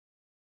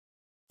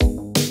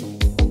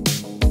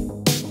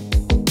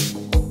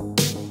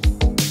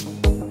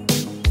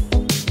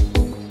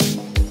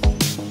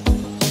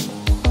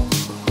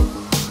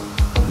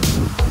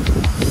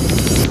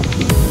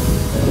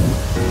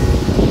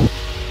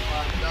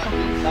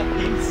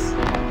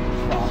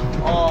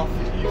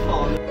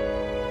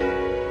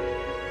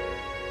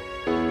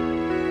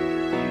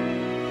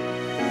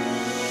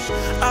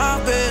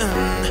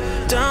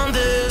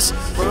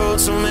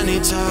so many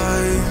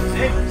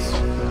times,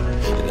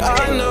 and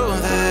I know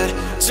that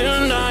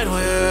tonight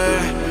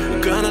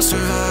we're gonna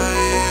survive.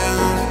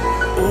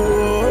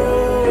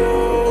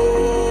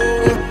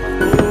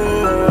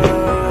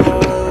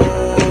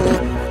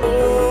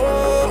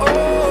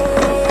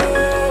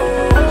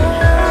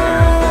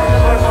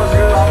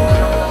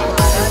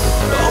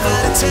 All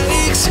that it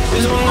takes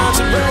is one heart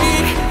to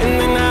break, and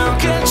then I'll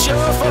catch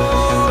your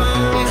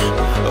phone.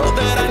 All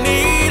that I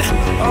need,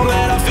 all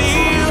that I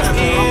feel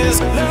is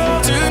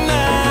love tonight.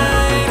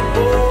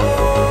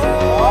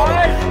 Oh,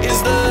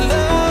 is the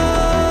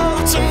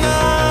love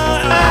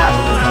tonight?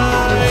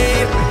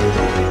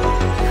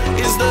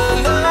 Is the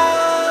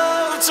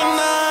love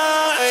tonight?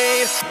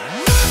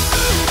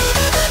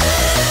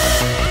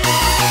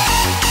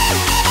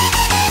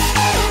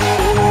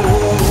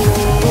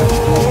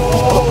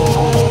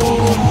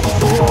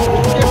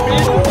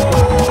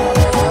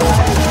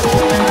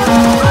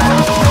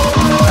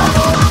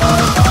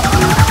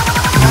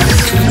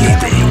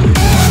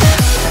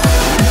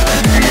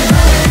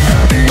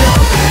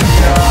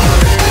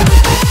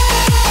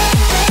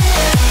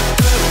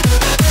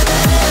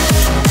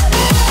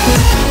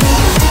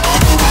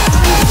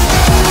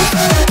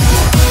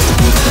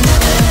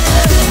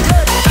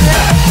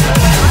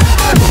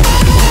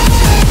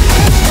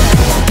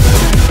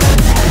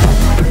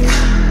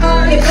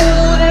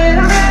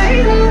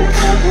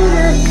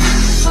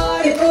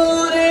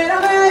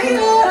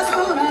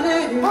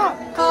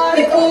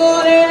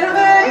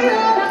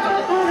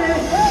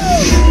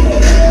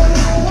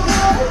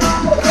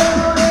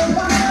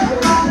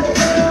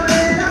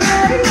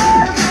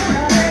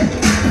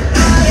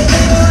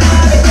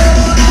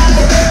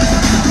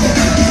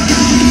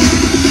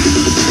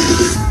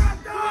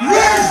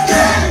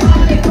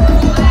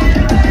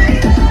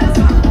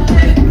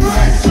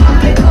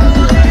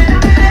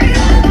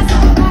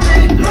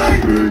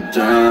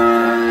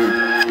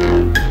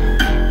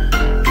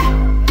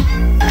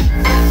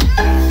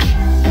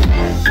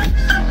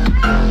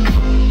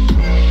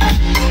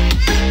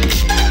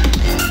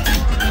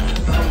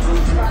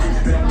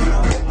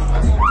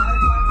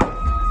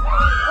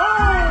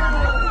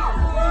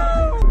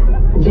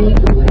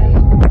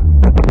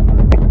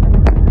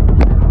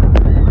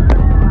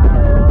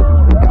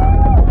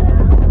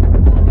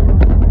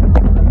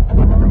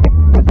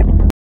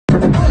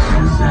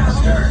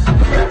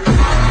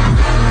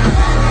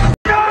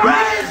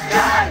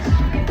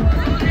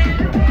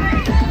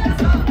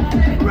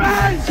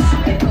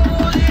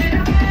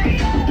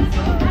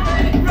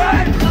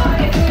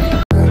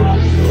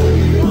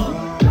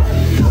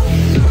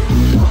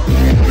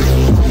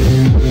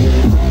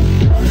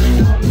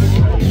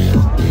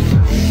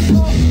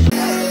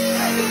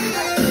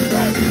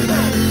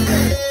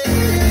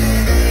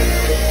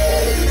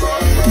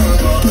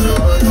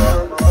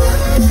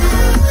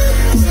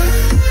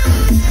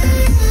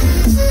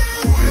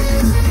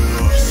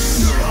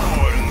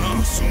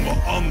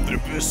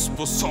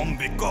 På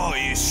Sandvika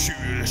i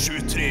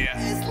 2023.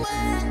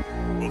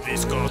 Og vi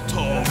skal ta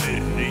over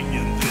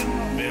ringen din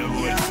med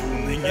vår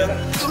koningen.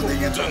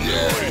 Denne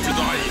går til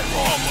deg,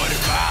 Hamar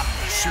Band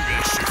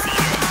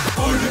 2024.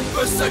 Får du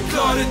bøssa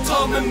klare, ta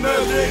med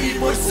mødre i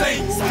vår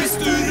seng. Hvis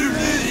du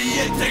ruller i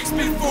et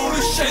trekkspill, får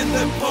du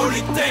kjenne på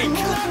litt denk.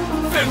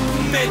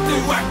 15 meter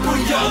whack, og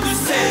ja, du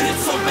ser ut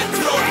som et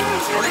troll.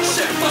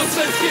 Kjeft av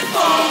svenske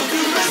faen,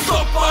 du ble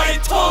stoppa i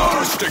tål.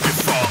 Stygge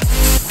faen.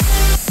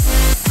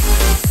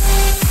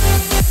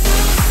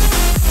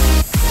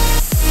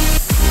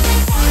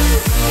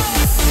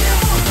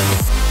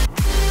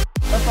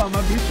 Vi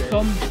har brukt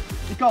sånn,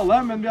 ikke alle,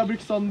 men vi har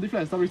brukt sånn, de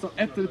fleste har brukt sånn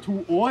 1 eller 2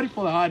 år på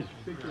det her.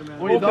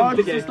 Og i dag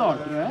så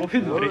starter det. Og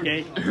 100 gay.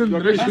 Jeg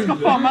skal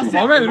faen meg se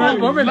på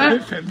alle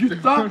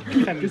gutta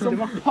klikke som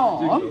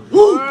faen.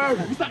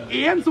 Hvis det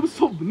er en som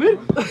sovner,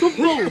 så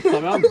voldtar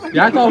vi han.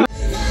 Jeg tar det.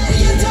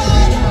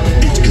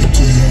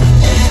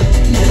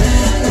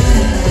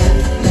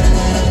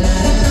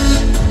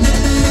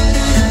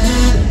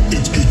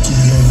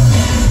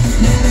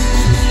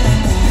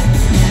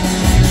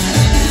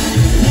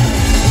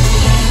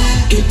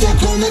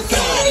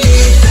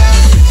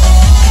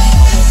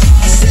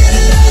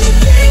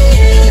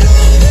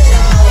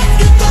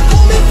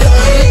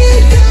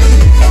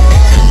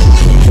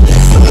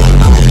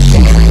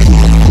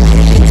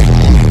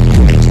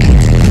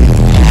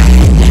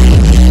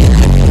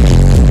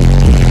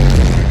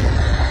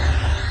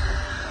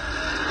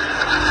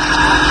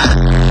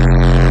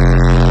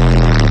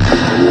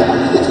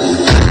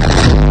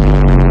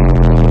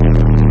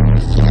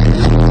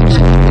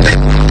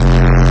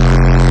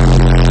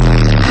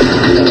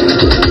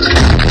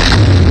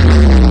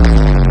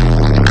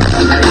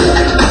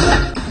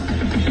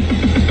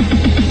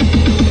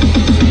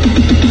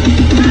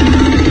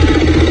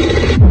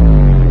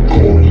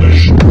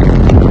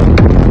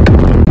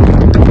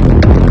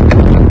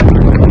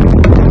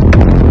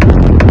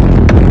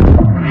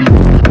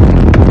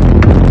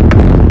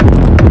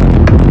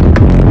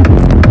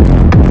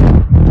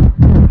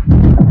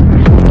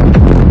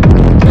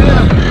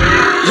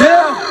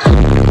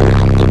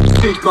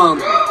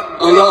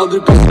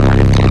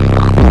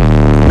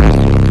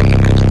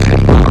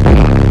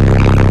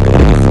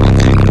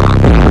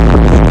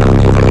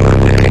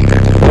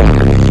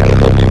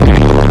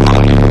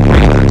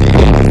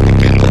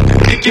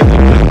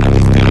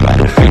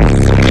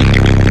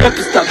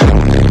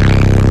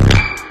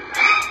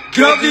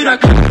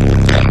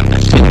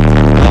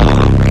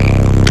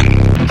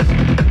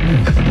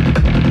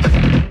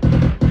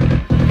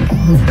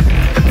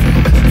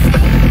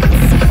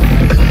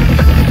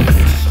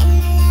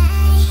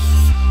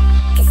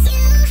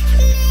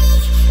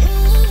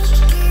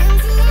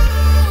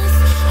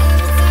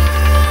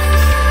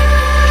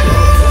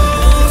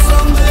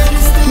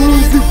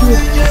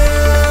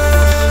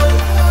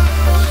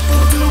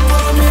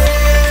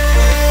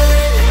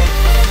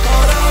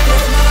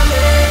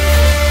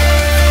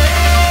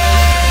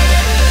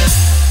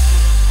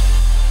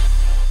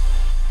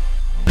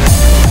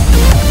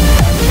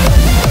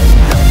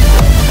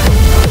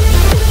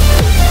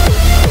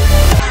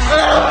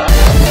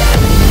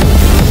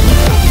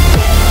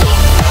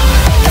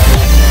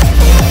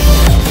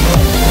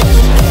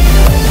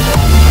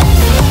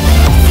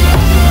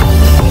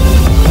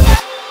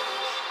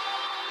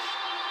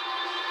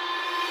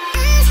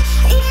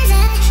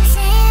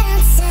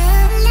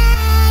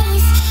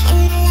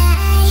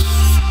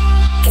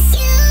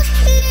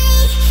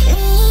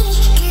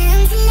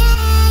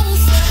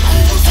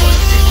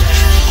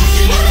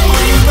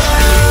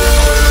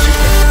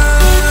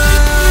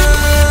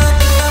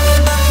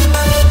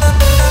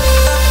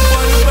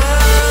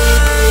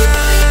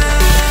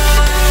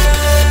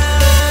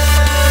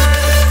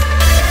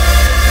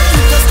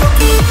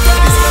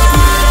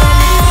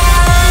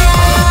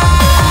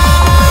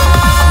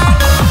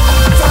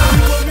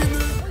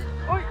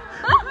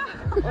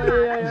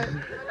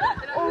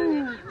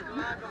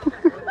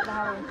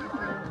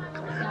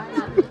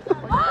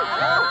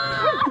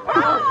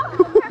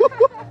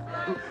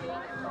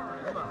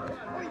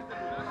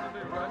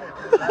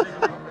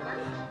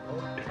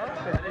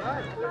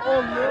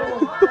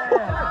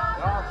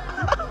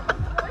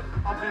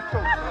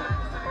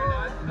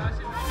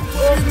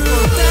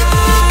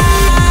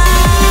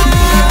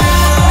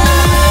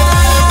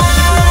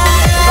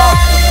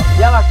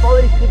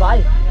 vei.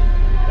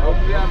 Ja,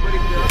 vi er på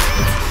riktig vei.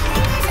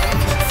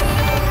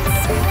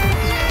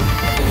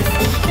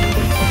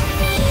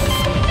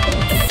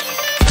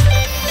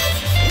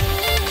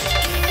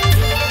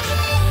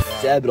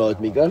 Ser bra ut,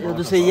 Mikael. Ja,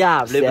 du ser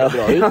jævlig bra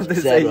ut. Ja, du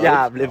ser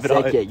jævlig bra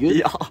ut. Ser keg ut?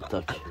 Ja.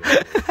 Takk.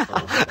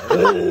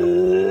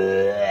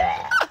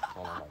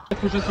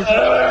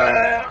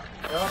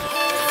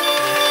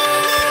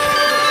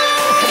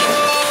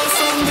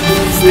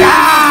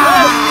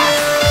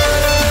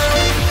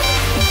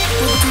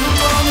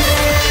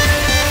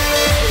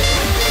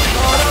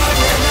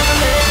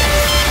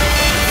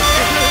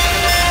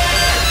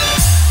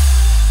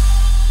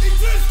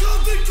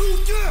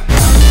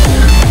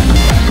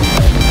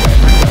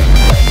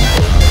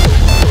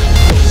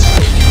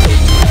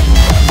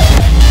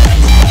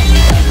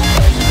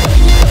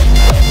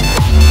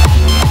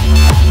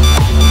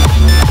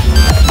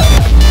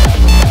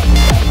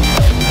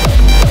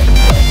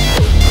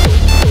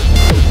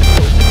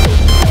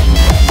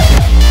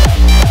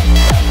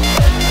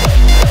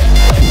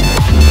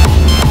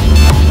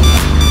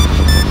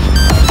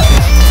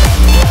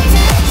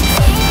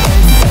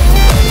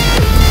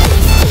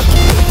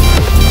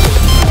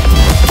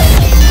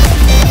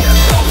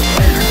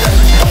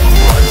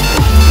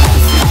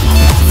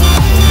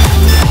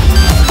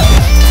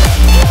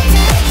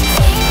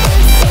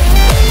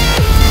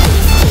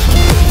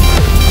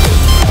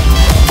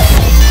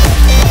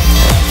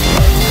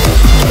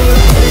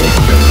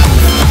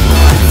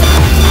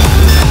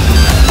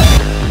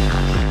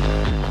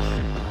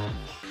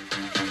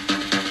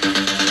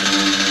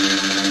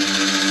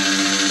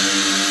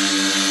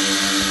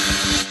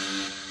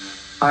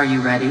 Are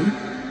you ready?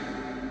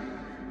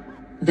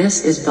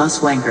 This is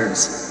Bus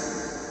Wankers.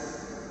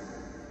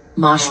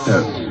 Mosh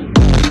Pit.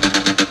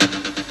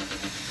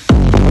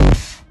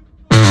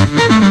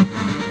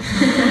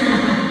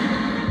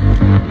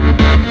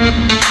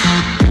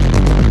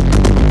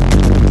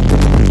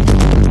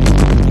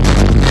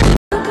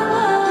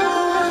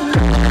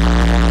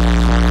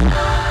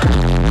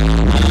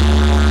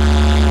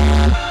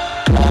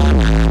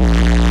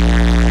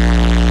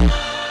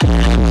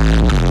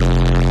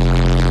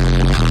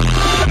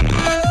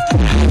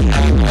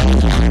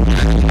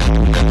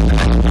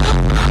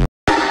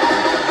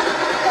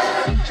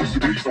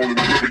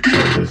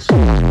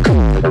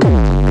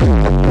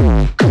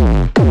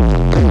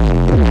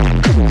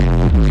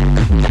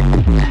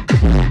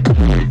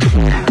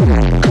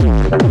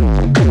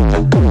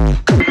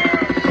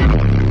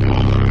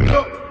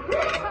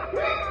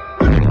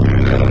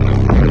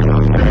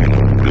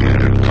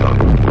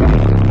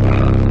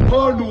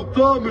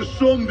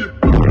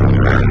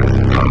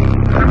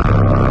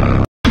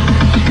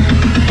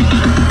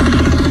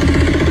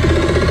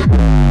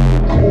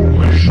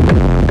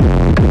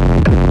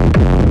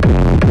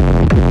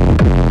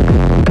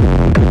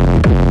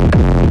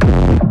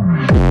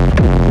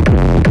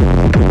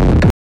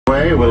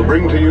 Will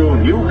bring to you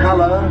new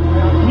color,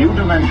 new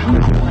dimension,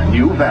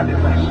 new values,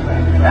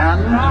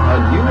 and a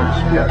new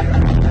experience.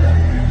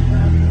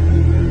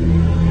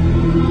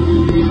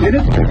 In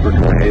its different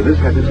way, this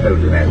has its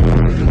own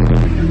message.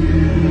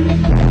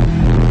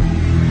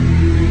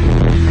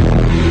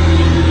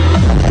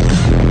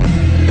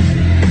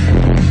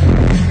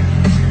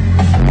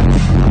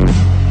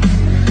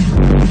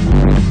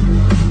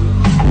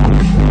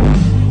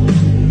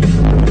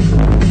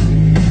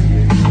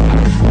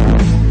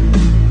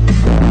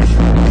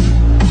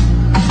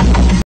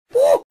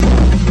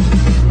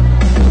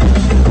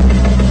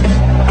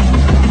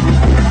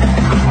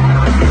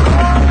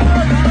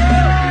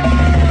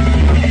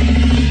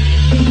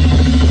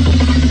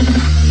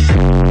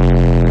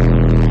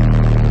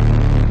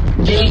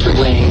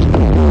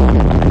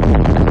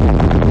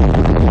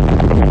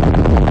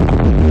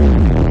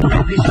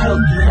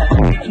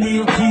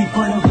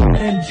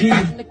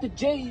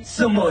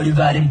 Så må det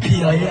være en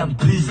PIM.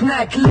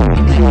 Snakk litt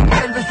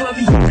helvete før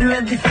vi gir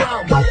uendelig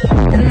fram.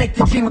 En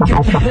ekte ting må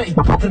ikke bli høyt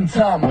på den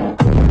tam.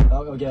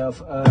 Ok,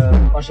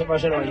 hva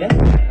skjer nå igjen?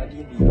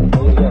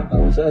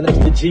 Så en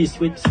ekte G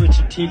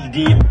switcher til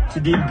deal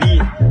B. Nei,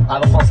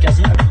 hva faen skal jeg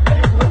si?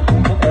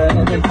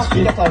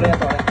 Jeg tar det.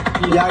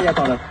 Jeg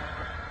tar det.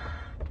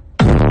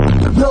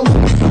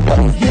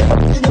 Yeah.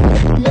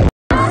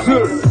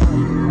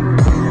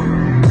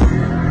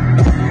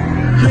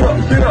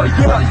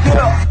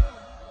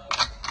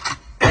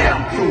 1,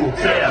 2,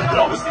 3,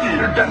 dra og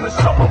styrer denne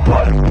kjappa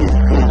bare.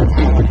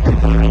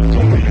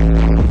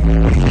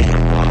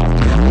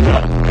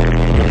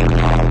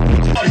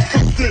 Jeg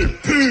kaster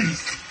puls.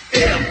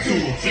 1, 2,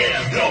 3,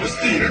 dra og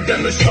styrer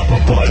denne kjappa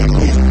bare.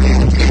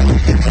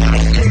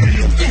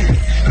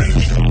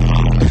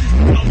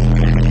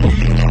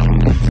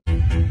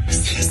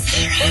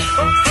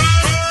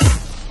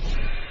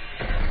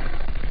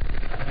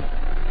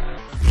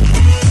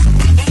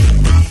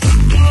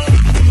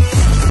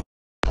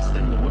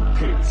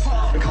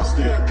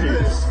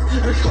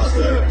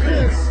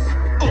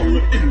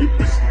 Alle inn i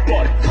bussen,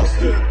 bare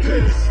kaster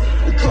pils.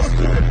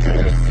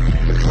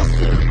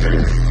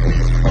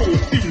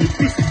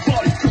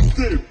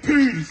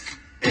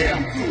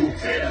 1, 2,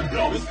 3,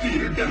 dra og styrer.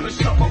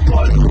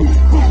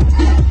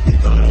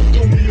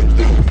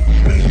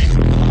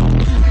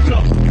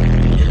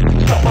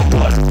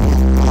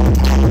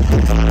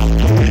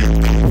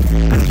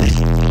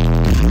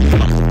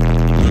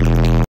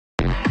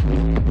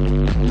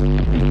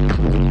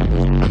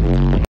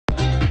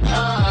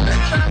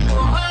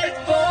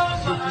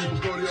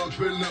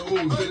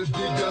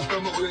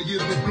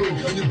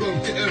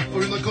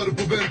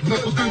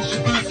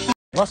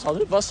 Hva sa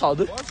du? Hva sa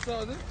du?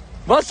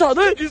 Hva sa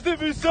du? Ikke til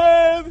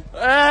bussen!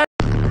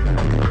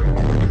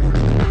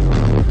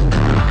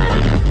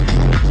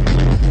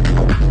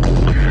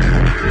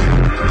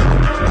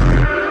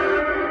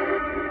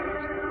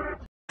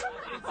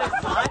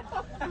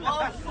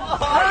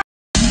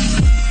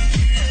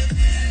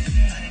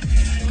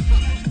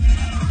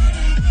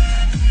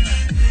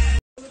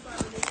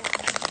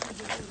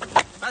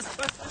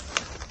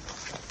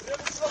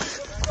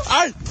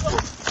 Ei!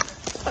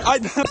 Ei,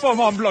 det er faen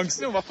meg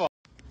ambulansen, jo, hva faen?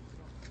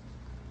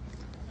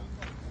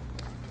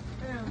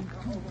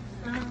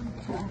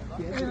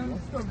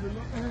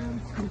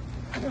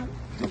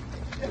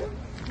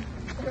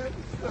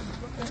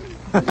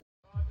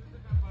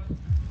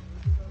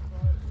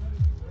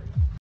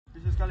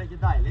 Hvis vi skal leke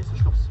deilig, så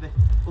slåss vi.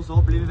 Og så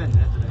blir vi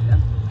venner etter det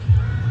igjen.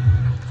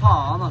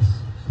 Faen, ass.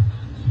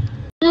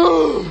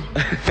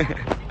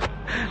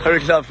 Er du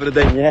klar for å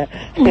denge?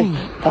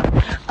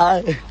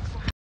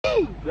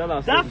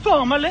 Det er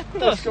faen meg lett,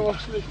 ass. Jeg skal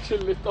bare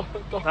chille litt da.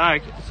 Nei,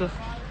 ikke så.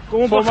 Få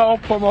meg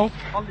opp, få meg opp.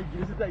 Han ligger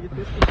i sitt eget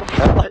fisk.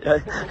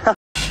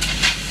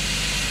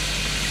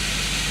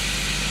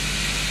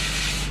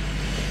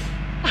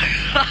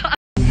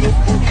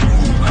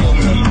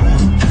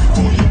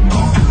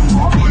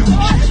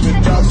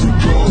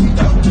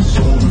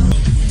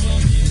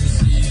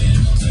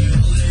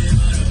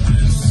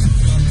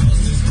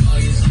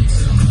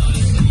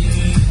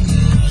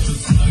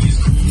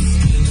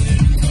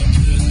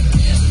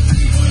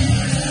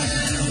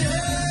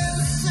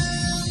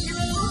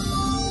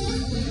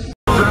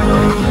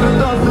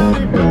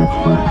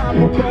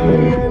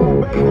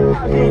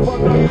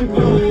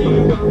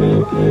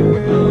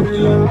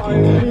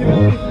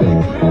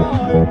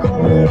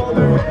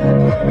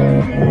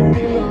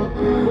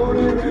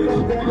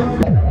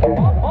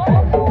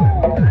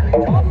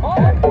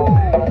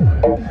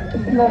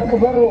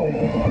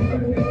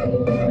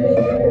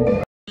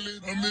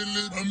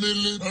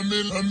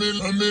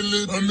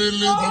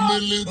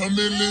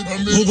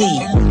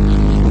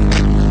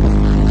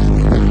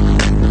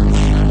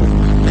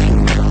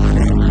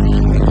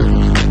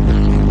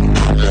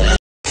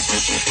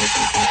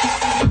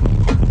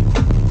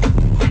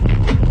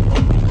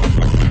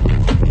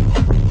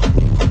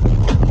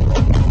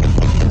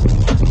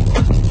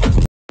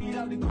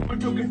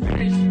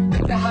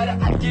 Det her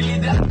er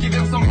ikke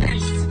hvem som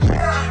helst.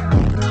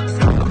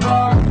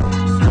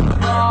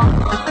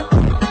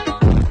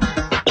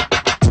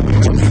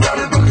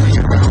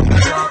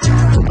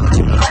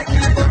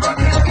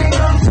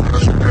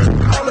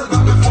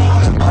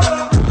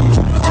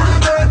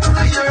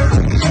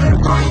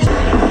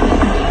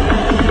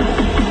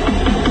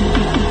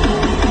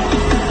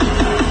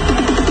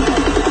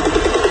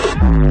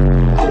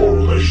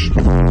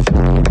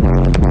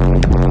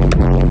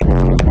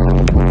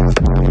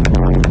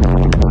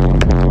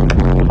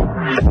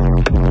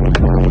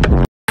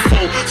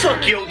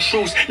 Tuck your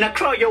shoes, now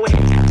curl your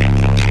head.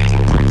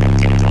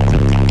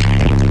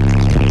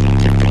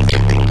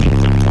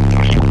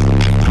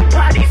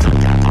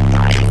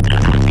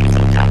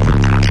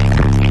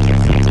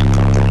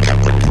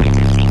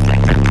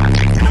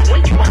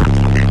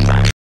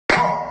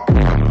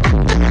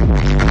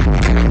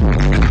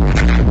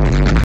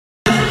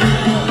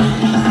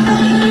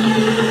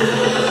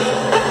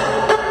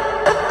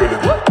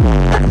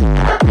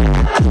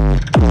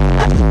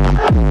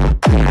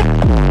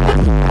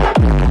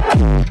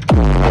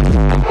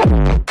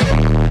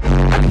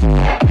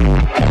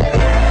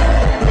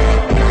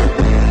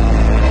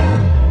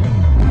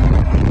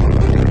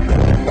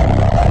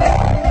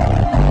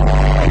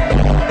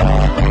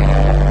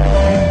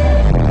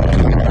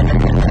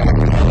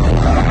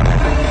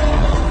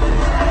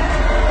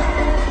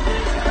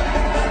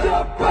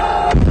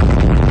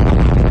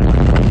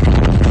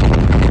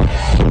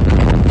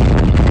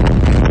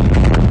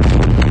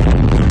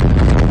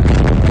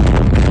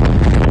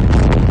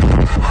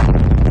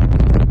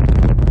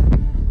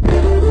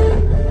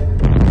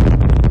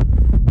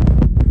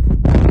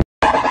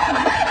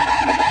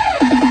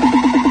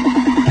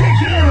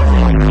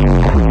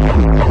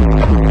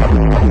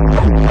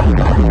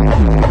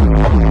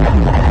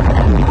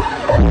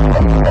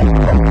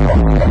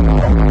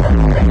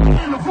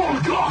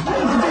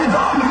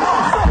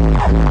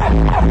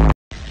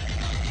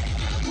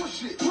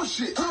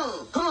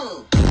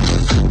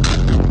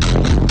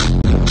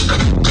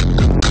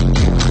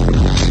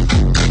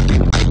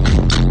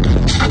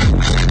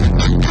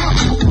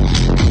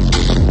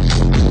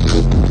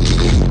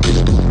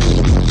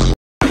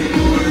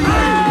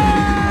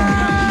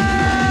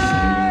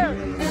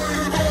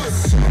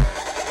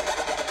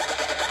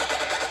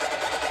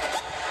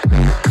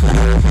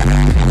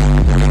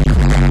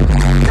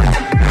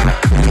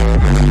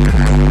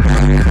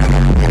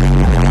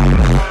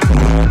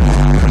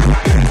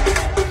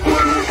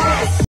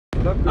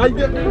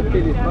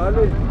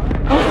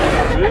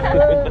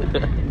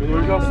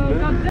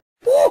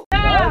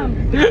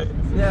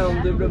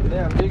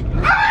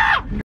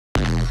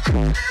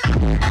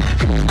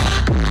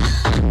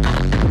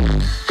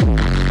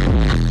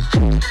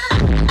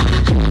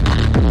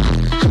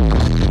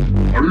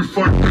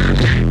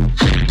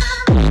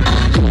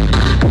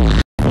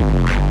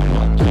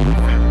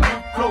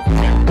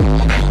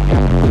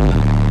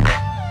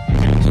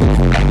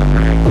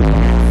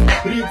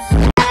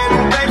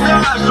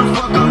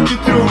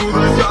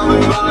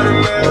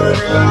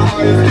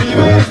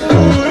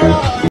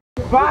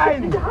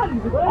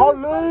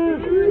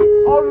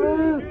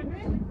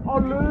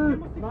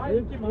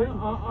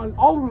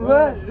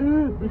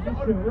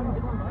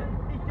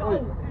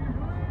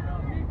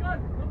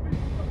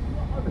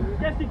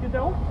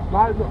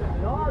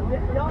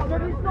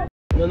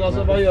 Men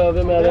altså, hva gjør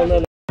vi med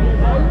den?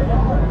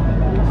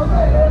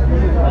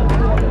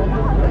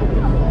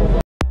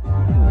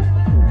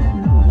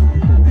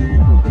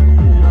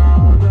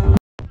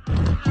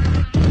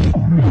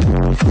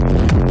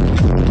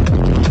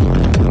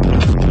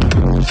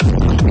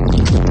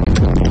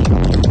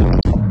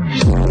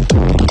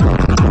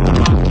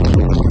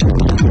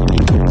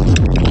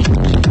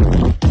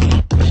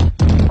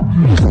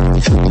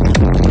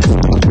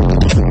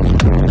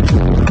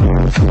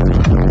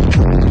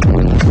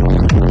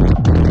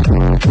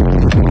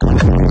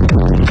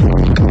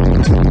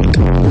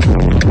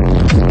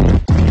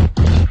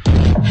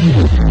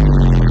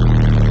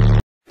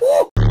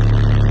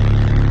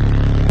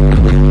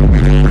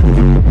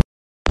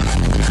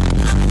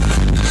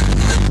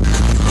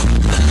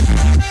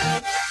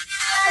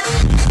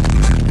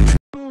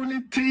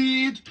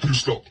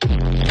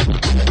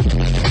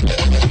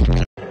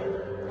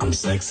 I'm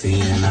sexy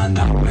and I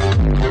know it.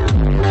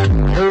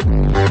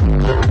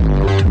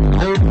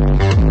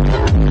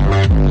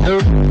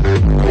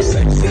 I'm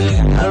sexy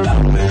and I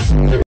know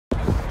it.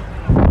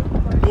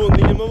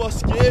 Våningen må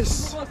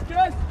vaskes.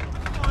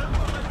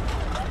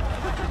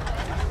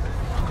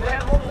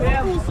 Ren og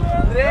pen!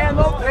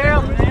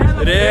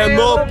 Ren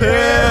og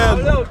pen!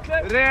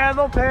 Ren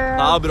og pen!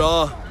 Ja, bra.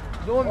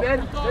 Noe mer?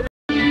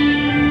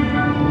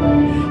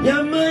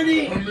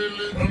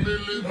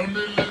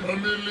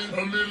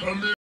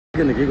 Det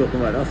kunne ikke gått å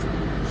være, altså.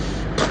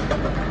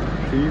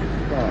 Fy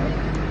faen.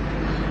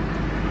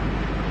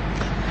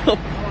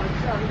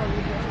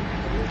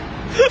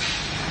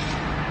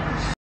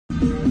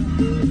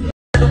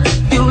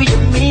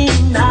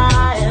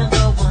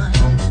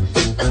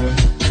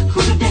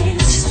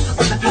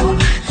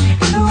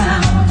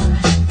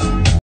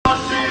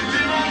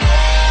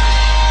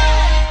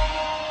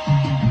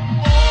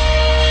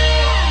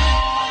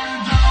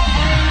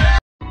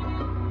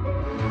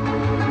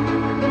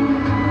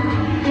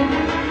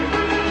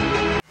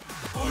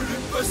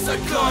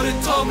 Klare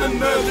ta med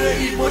mødre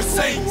i vår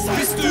seng.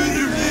 Hvis du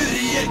ruller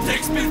i et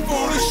trekkspill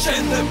får du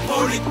kjenne på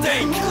litt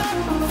denk.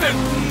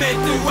 15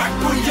 meter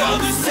wack og ja,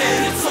 du ser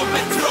ut som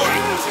et troll.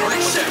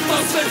 Kjeft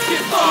av svenske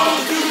faen,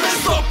 du vil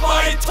stoppa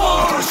i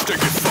tårn.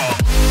 Stygge faen.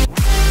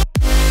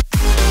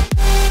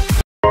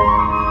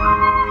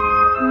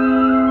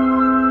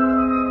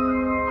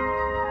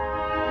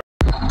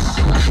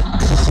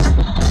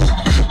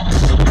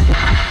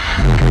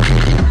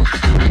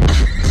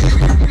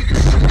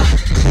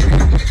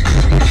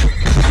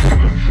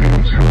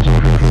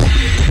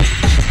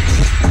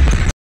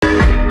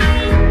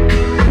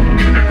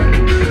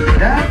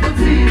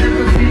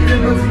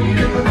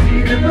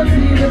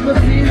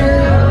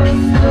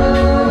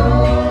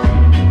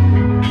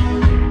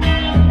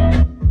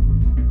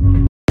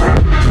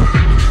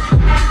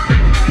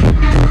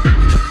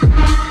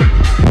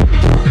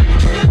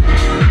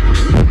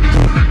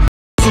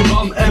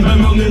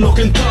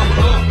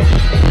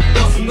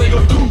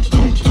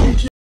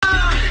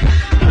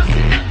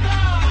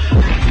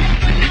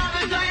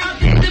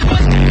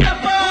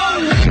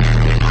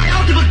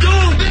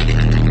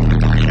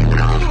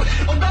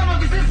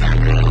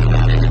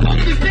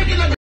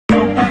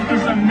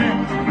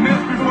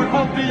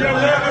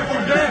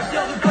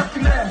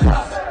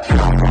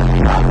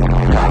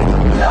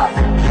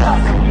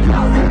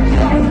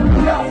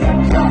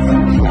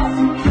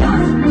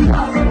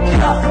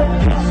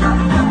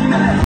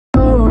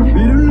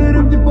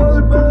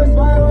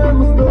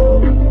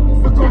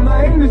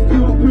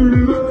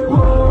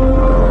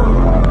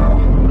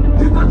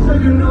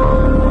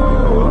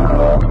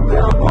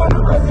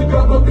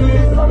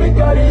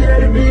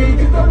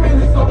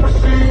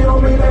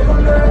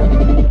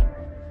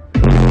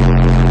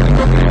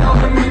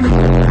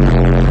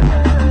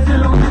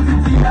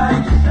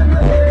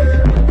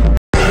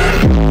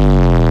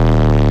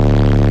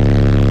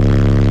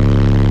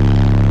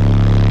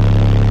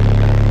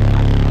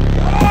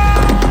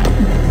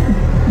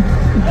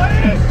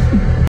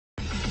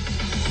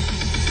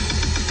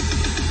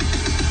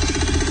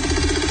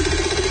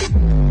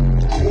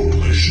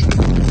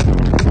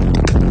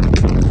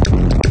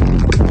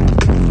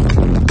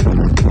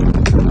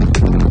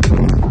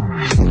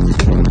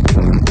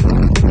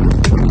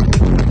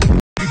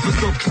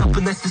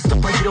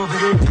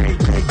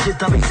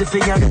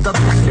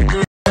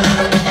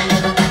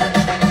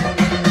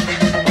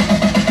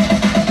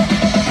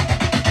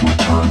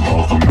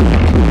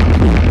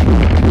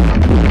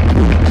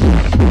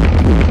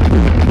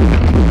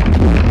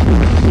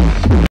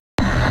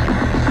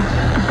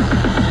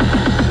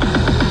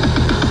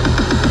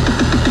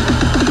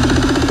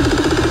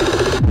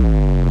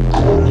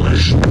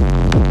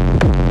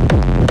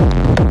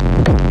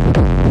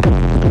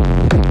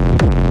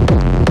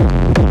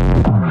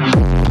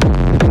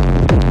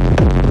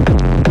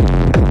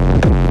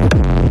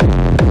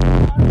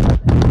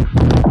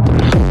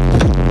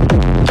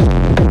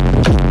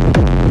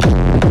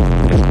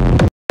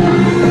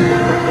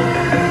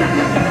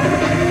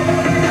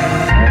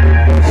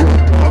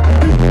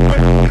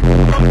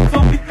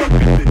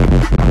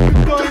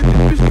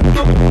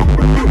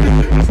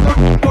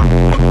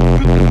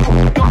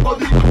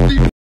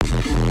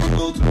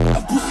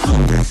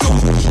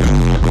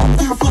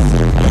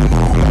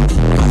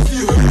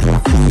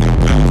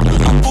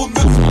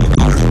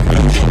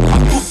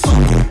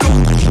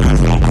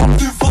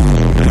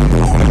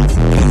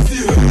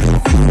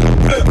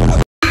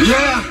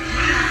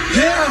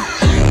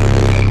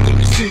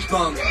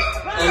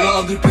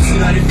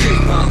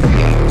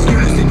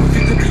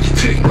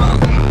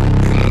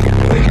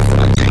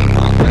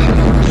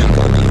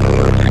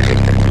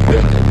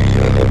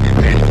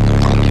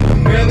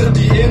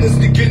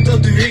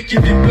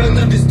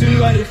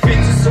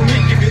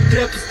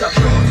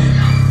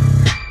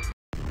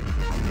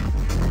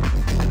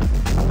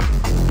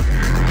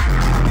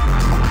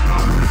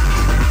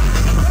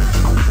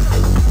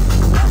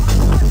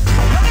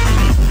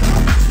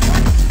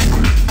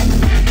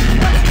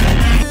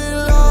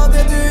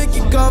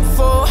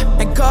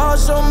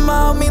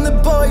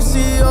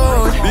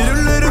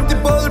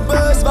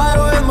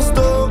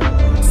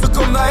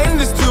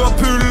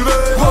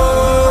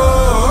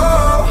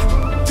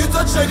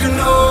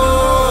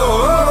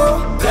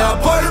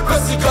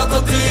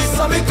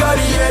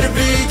 karriere,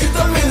 vi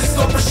gutta mine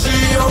står på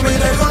ski, og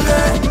mine går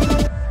ned.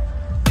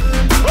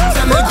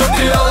 Tenner går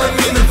til alle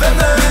mine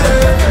venner,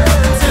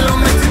 til og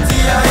med til de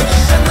jeg ikke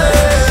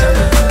kjenner.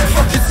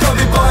 Fuck it, skal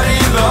vi bare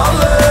rive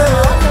alle,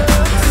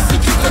 disse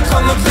gutta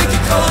kan nok like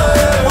kalle.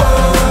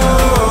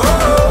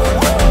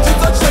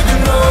 Gutta checker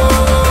nå,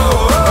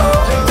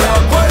 det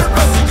er bare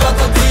plass i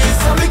gata di,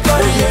 som vi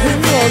karriere,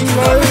 vi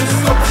gutta mine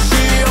står på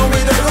ski, og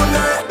mine går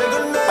ned.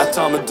 Jeg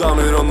tar med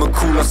damer og noe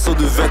cola, så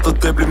du vet at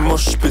det blir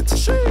moshpit.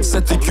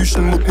 Setter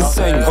kursen mot min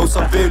seng,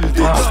 hosa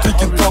veldig.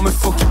 Stygge damer,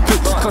 fuck it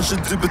bitch, kanskje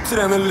du bør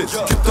trene litt.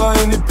 Gutta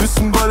inn i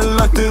bussen, bare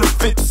lighter og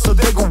fit, så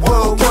det går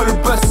wow. Bare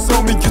best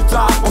som i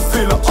gutta er på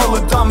fylla,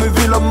 alle damer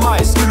vil ha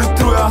meg. Skulle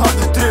tro jeg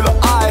hadde drilla,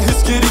 jeg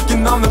husker ikke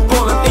navnet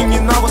på den.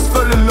 Ingen av oss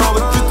følger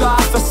loven, gutta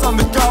er fra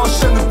samme gave,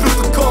 kjenner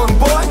protokollen,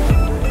 boy.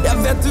 Jeg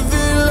vet du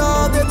vil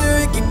ha det du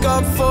ikke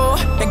kan få,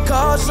 en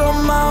kar som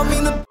meg og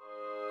mine.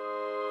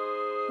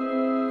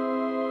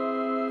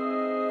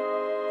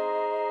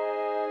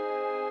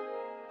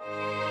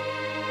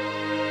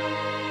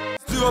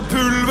 Du har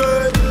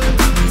pulver,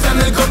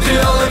 tenner går til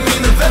alle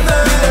mine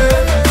venner,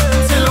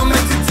 til og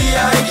med til de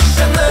jeg ikke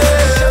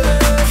kjenner.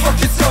 Fuck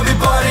it, skal vi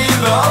bare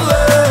rive alle,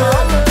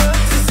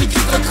 disse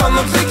gutta kan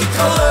nok like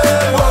kalle.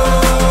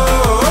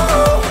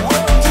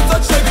 Gutta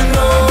checker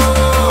nå,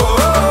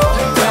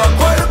 det er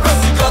bare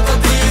plass i gata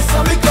di,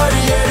 som vi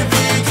karriere,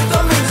 vi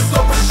gutta mine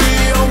står på ski,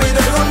 og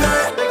mine går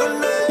ned.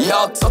 Jeg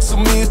har tatt så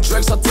mye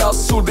drugs at jeg har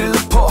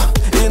solbriller på.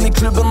 Inn i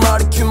klubben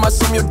er det kun meg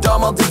som gjør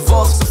dama di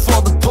våt, så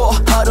få det på.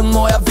 Her og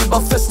nå, jeg vil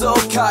bare feste,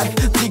 ok.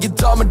 Digge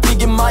damer,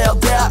 digge meg, ja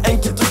det er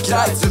enkelt og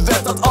greit. Du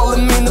vet at alle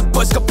mine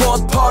boys skal på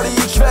et party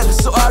i kveld,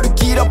 så er du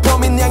gira på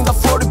min gjeng, da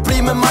får du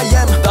bli med meg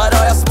hjem. Der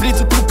har jeg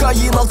sprit og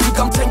kokain, alt du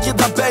kan tenke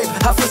deg, babe.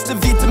 Her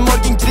fester vi til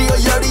morgengry og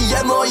gjør det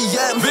igjen og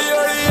igjen. Vi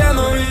gjør det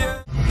igjen og igjen.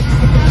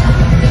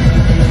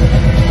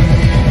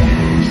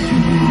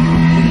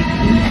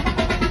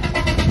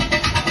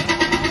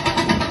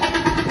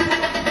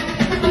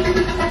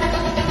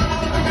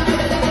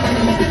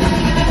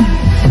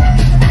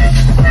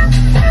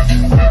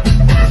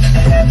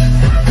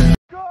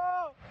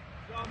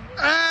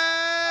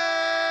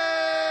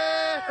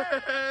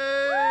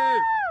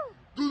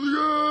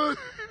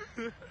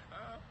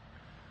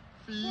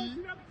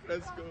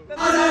 Let's go.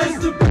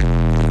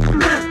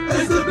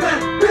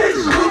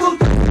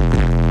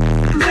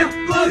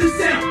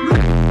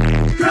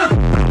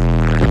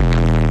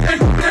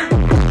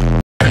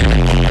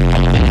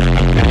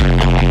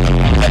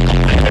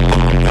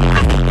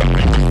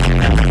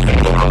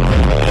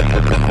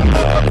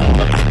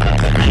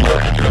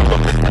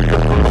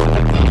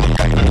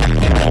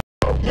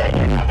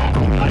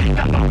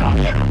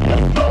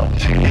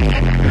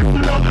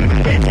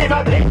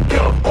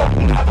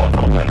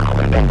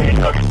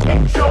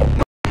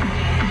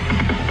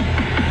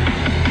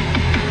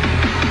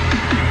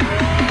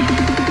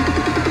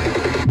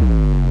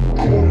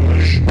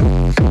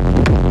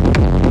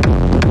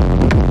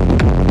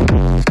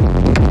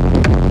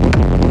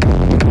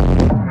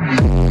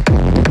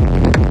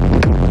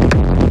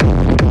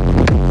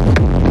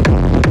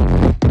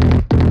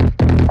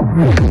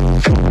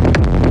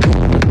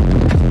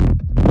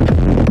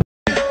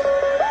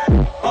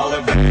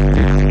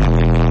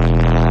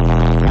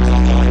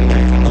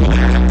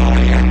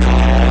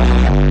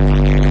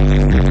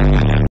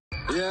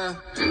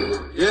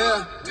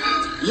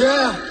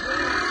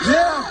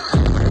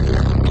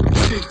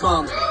 Sykt,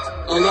 man.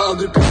 Alle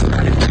andre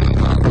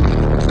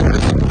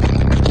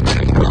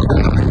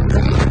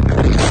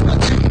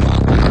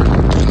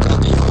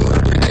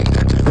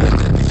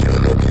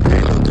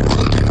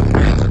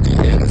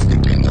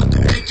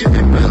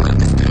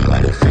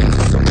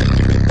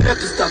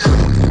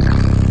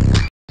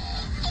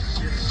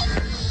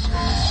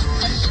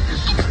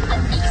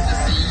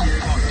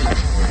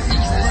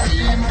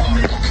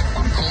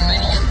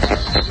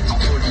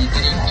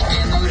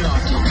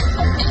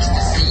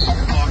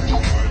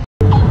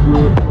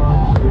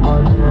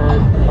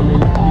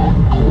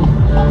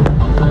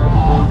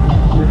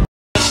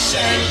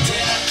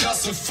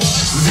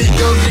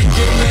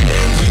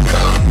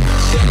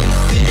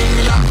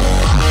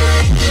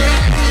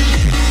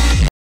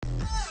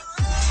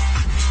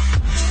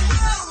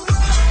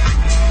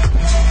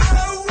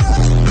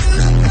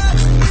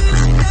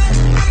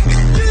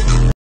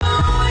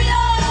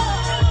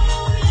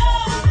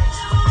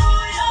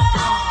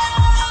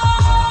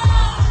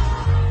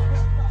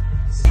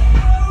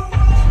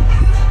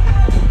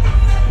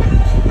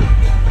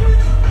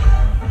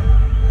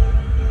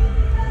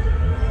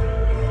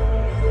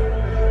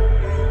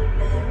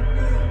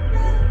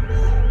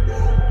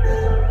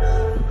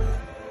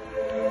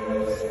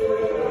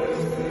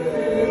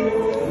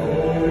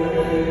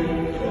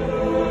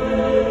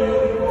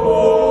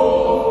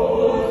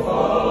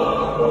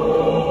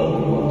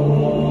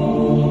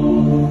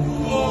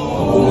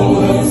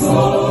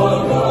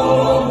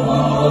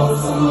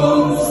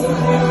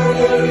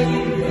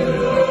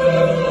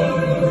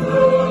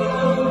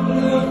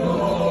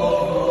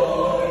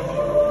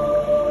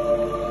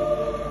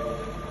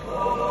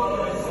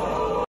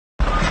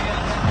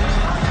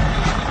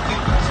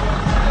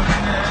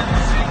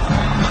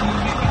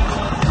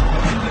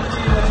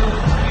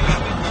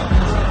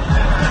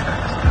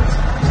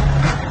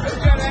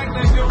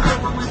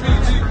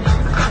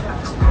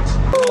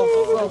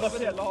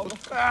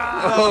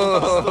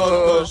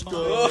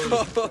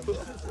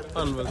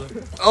Helvete.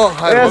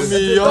 Herre,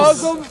 mye,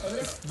 ass.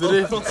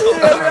 Dritt.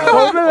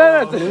 Kom med det,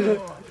 vet du.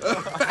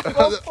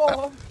 Hva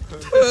faen?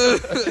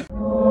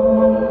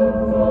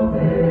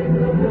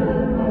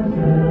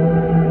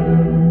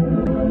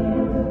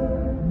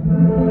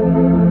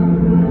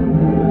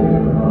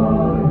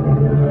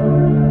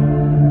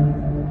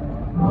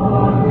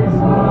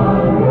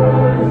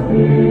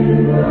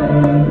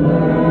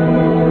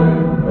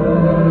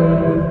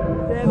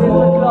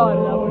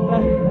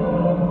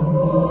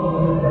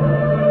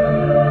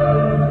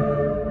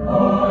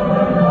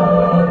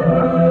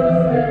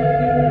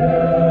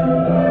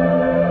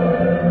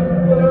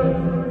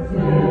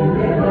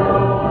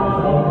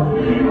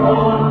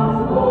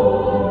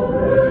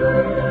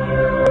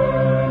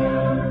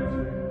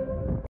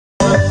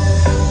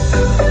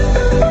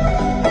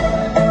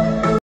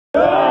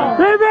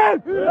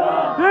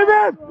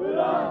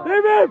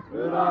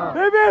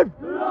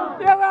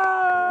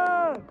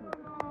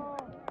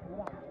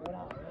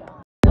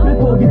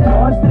 På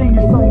gitar,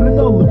 strenger samlet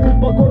alle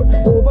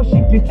fotballkort og var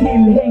skikkelig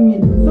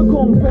tilhenger. Så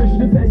kom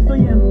første fest og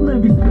jentene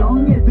vi